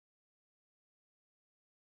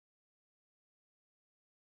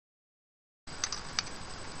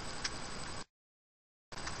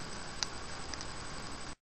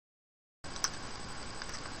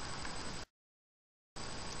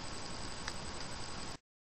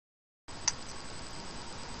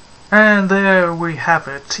And there we have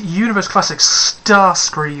it, Universe Classic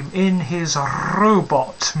Starscream in his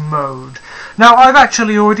robot mode. Now, I've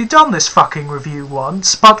actually already done this fucking review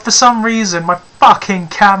once, but for some reason my fucking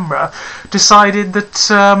camera decided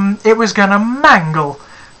that it was gonna mangle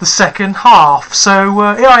the second half.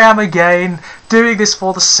 So here I am again, doing this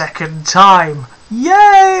for the second time.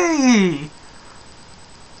 Yay!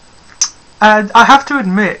 And I have to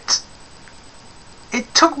admit,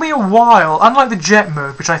 it took me a while, unlike the jet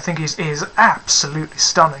mode, which I think is absolutely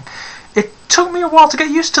stunning. It took me a while to get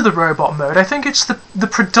used to the robot mode. I think it's the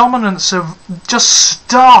predominance of just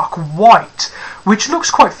stark white, which looks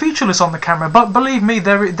quite featureless on the camera, but believe me,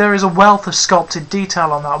 there is a wealth of sculpted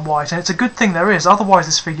detail on that white, and it's a good thing there is, otherwise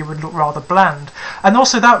this figure would look rather bland. And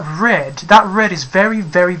also that red is very,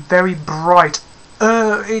 very, very bright.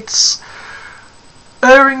 It's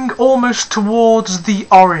erring almost towards the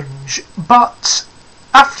orange, but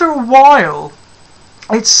after a while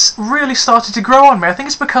it's really started to grow on me. I think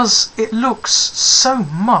it's because it looks so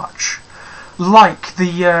much like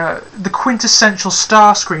the quintessential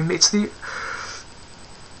Starscream. It's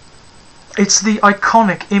the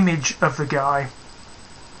iconic image of the guy,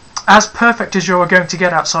 as perfect as you're going to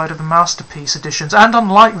get outside of the Masterpiece editions, and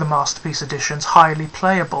unlike the Masterpiece editions, highly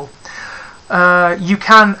playable. You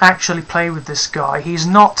can actually play with this guy. He's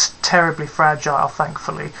not terribly fragile,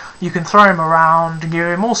 thankfully. You can throw him around and give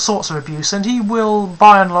him all sorts of abuse, and he will,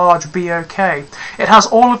 by and large, be okay. It has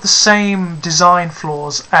all of the same design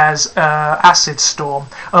flaws as Acid Storm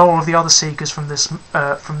and all of the other Seekers from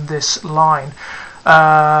this line.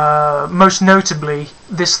 Most notably,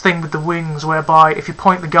 this thing with the wings, whereby if you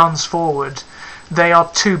point the guns forward, they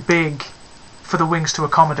are too big for the wings to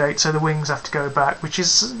accommodate, so the wings have to go back, which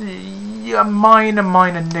is a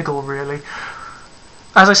minor niggle, really.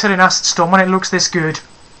 As I said in Acid Storm, when it looks this good,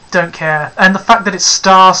 don't care. And the fact that it's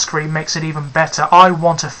Starscream makes it even better. I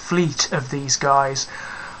want a fleet of these guys,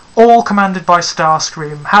 all commanded by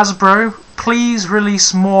Starscream. Hasbro, please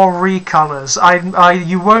release more recolors.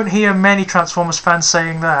 You won't hear many Transformers fans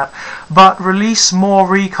saying that, but release more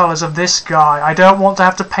recolors of this guy. I don't want to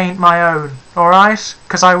have to paint my own, alright?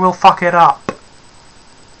 Because I will fuck it up.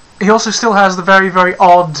 He also still has the very, very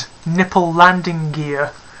odd nipple landing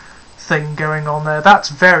gear thing going on there. That's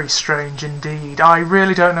very strange indeed. I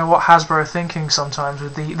really don't know what Hasbro are thinking sometimes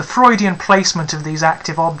with the Freudian placement of these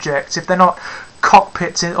active objects. If they're not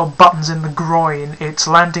cockpits or buttons in the groin, it's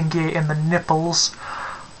landing gear in the nipples.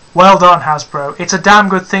 Well done, Hasbro. It's a damn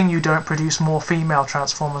good thing you don't produce more female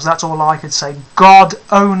Transformers. That's all I could say. God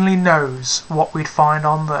only knows what we'd find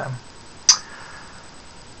on them.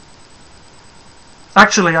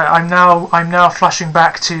 Actually, I'm now flashing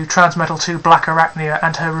back to Transmetal 2 Black Arachnia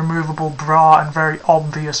and her removable bra and very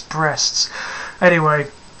obvious breasts. Anyway,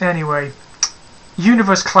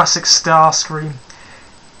 Universe Classic Starscream.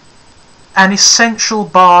 An essential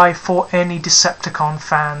buy for any Decepticon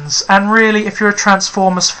fans, and really, if you're a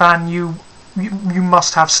Transformers fan, you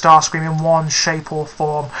must have Starscream in one shape or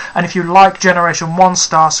form. And if you like Generation 1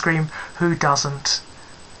 Starscream, who doesn't?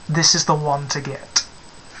 This is the one to get.